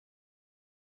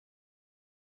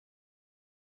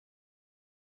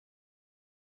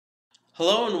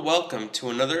Hello and welcome to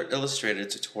another Illustrator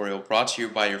tutorial brought to you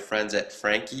by your friends at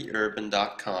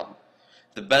frankieurban.com,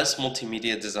 the best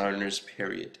multimedia designers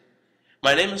period.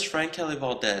 My name is Frank Kelly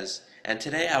Valdez, and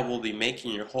today I will be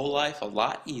making your whole life a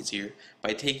lot easier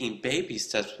by taking baby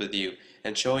steps with you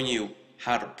and showing you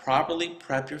how to properly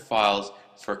prep your files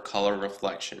for color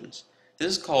reflections.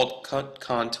 This is called Cut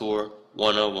Contour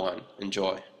 101.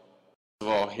 Enjoy. First of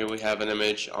all, here we have an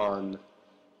image on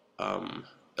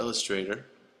Illustrator.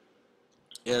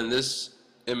 And this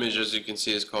image, as you can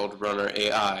see, is called Runner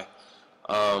AI.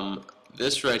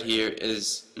 This right here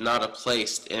is not a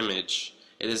placed image.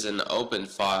 It is an open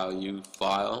file. You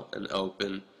file and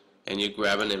open, and you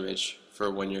grab an image for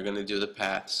when you're going to do the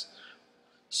paths.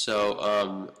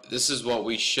 So this is what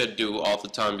we should do all the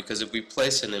time, because if we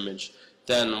place an image,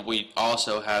 then we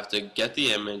also have to get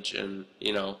the image and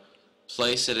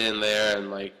place it in there, and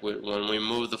like when we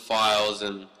move the files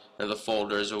and the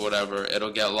folders or whatever,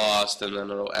 it'll get lost, and then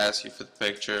it'll ask you for the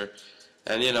picture,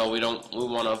 and we want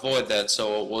to avoid that.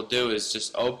 So what we'll do is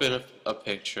just open a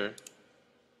picture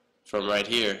from right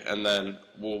here, and then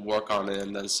we'll work on it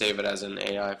and then save it as an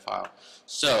AI file.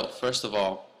 So first of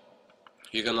all,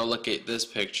 you're gonna look at this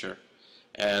picture,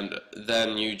 and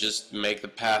then you just make the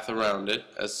path around it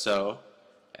as so,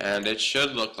 and it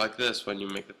should look like this when you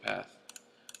make the path.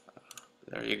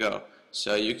 There you go.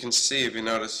 So you can see, if you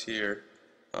notice here,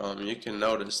 you can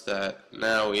notice that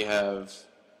now we have,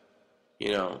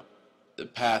 the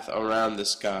path around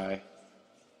this guy.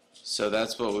 So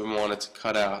that's what we wanted to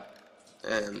cut out.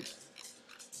 And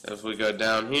if we go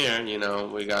down here,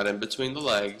 we got in between the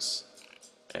legs,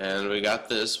 and we got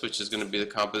this, which is going to be the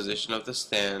composition of the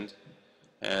stand,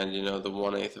 and the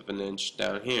 1/8 of an inch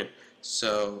down here.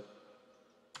 So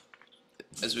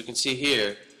as we can see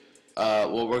here,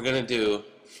 what we're going to do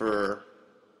for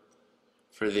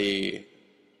the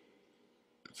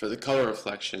color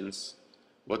reflections,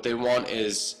 what they want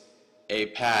is a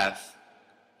path,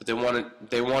 but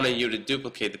they wanted you to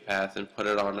duplicate the path and put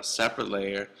it on a separate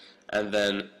layer and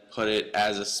then put it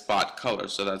as a spot color.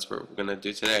 So that's what we're going to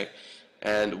do today.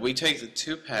 And we take the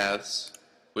two paths,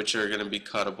 which are going to be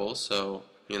cuttable. So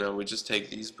we just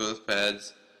take these both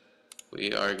paths,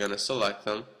 we are going to select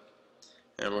them,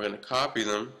 and we're going to copy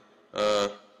them.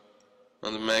 On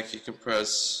the Mac, you can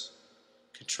press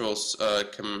Control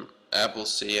Apple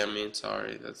C,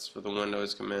 sorry, that's for the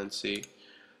Windows, Command C.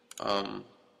 You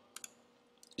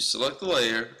select the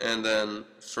layer, and then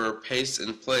for paste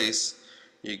in place,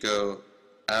 you go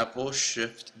Apple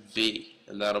Shift V,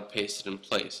 and that'll paste it in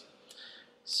place.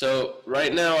 So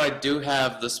right now I do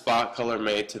have the spot color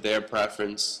made to their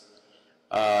preference,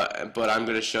 but I'm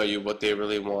going to show you what they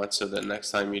really want, so that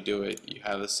next time you do it, you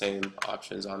have the same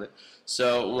options on it.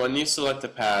 So when you select the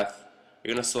path,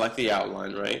 you're going to select the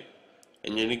outline, right?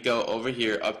 And you're going to go over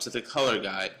here up to the color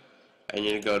guide, and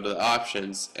you're going to go to the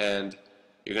options, and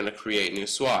you're going to create new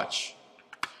swatch.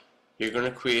 You're going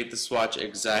to create the swatch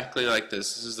exactly like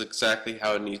this. This is exactly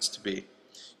how it needs to be.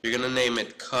 You're going to name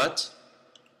it Cut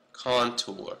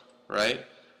Contour, right?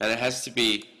 And it has to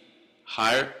be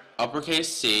uppercase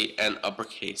C and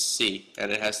uppercase C,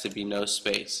 and it has to be no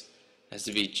space. It has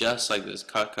to be just like this,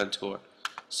 Cut Contour.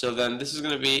 So then this is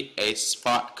going to be a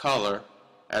spot color,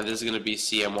 and this is going to be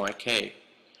CMYK.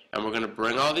 And we're going to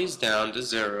bring all these down to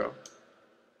 0.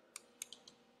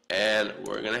 And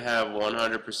we're going to have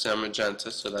 100%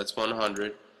 magenta, so that's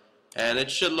 100. And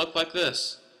it should look like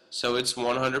this. So it's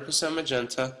 100%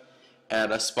 magenta,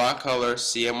 and a spot color,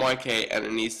 CMYK, and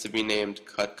it needs to be named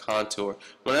Cut Contour.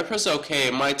 When I press OK,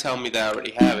 it might tell me that I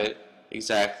already have it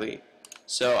exactly.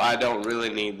 So I don't really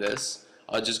need this.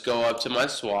 I'll just go up to my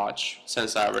swatch,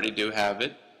 since I already do have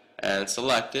it, and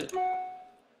select it.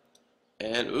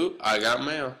 And oop, I got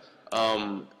mail.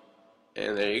 And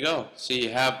there you go. So you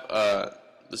have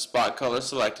the spot color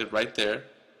selected right there,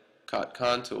 Cut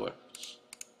Contour.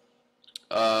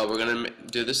 We're going to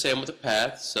do the same with the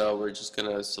path, so we're just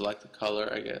going to select the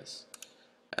color, I guess,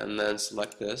 and then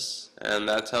select this, and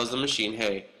that tells the machine,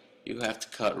 hey, you have to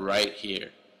cut right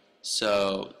here.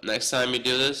 So next time you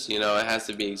do this, it has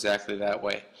to be exactly that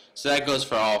way. So that goes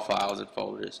for all files and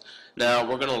folders. Now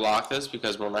we're going to lock this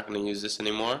because we're not going to use this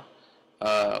anymore.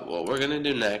 What we're going to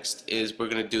do next is we're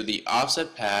going to do the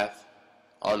offset path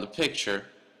on the picture,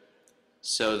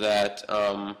 so that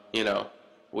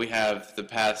we have the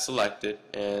path selected,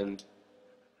 and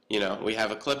we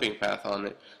have a clipping path on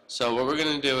it. So what we're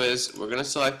going to do is we're going to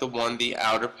select the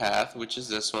outer path, which is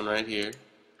this one right here,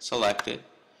 select it,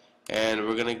 and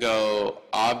we're going to go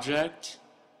Object,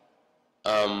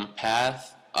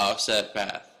 Path, Offset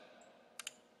Path,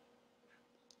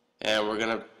 and we're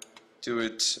going to do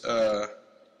it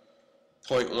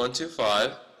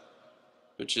 0.125.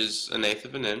 which is 1/8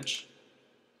 of an inch.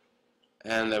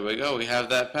 And there we go, we have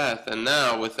that path. And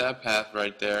now with that path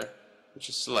right there, which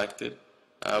is selected,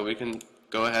 we can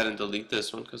go ahead and delete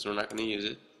this one because we're not going to use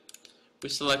it. We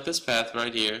select this path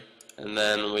right here, and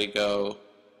then we go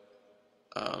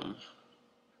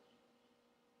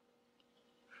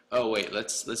oh wait,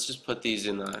 let's just put these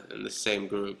in the same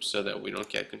group so that we don't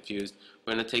get confused.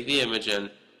 We're going to take the image and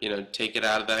take it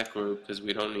out of that group because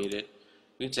we don't need it.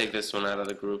 We can take this one out of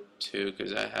the group too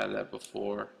because I had that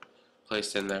before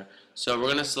placed in there. So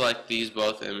we're going to select these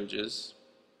both images,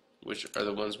 which are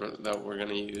the ones that we're going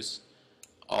to use.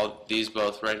 All these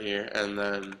both right here, and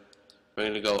then we're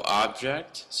going to go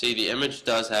Object. See, the image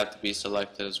does have to be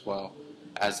selected as well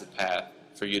as the path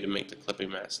for you to make the clipping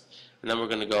mask. And then we're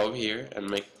going to go over here and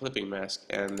make a clipping mask,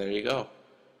 and there you go.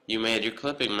 You made your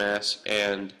clipping mask.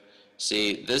 And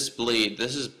see, this bleed,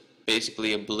 this is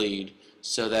basically a bleed,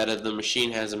 so that if the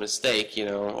machine has a mistake,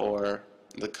 or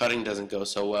the cutting doesn't go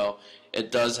so well,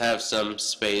 it does have some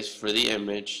space for the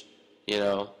image,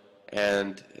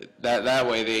 and that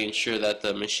way they ensure that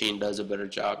the machine does a better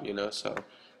job, so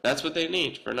that's what they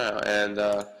need for now. And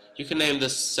you can name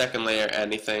this second layer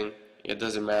anything, it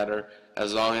doesn't matter,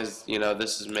 as long as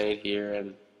this is made here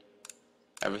and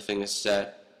everything is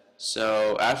set.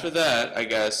 So after that, I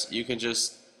guess you can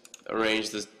just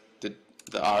arrange the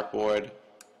artboard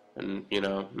and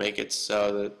make it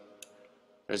so that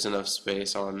there's enough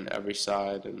space on every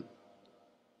side and it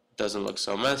doesn't look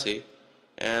so messy.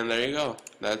 And there you go.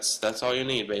 That's all you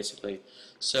need basically.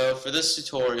 So for this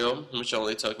tutorial, which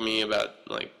only took me about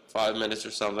like 5 minutes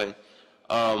or something,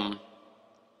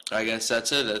 I guess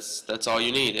that's it. That's all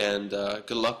you need. And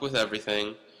good luck with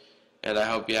everything. And I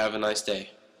hope you have a nice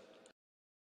day.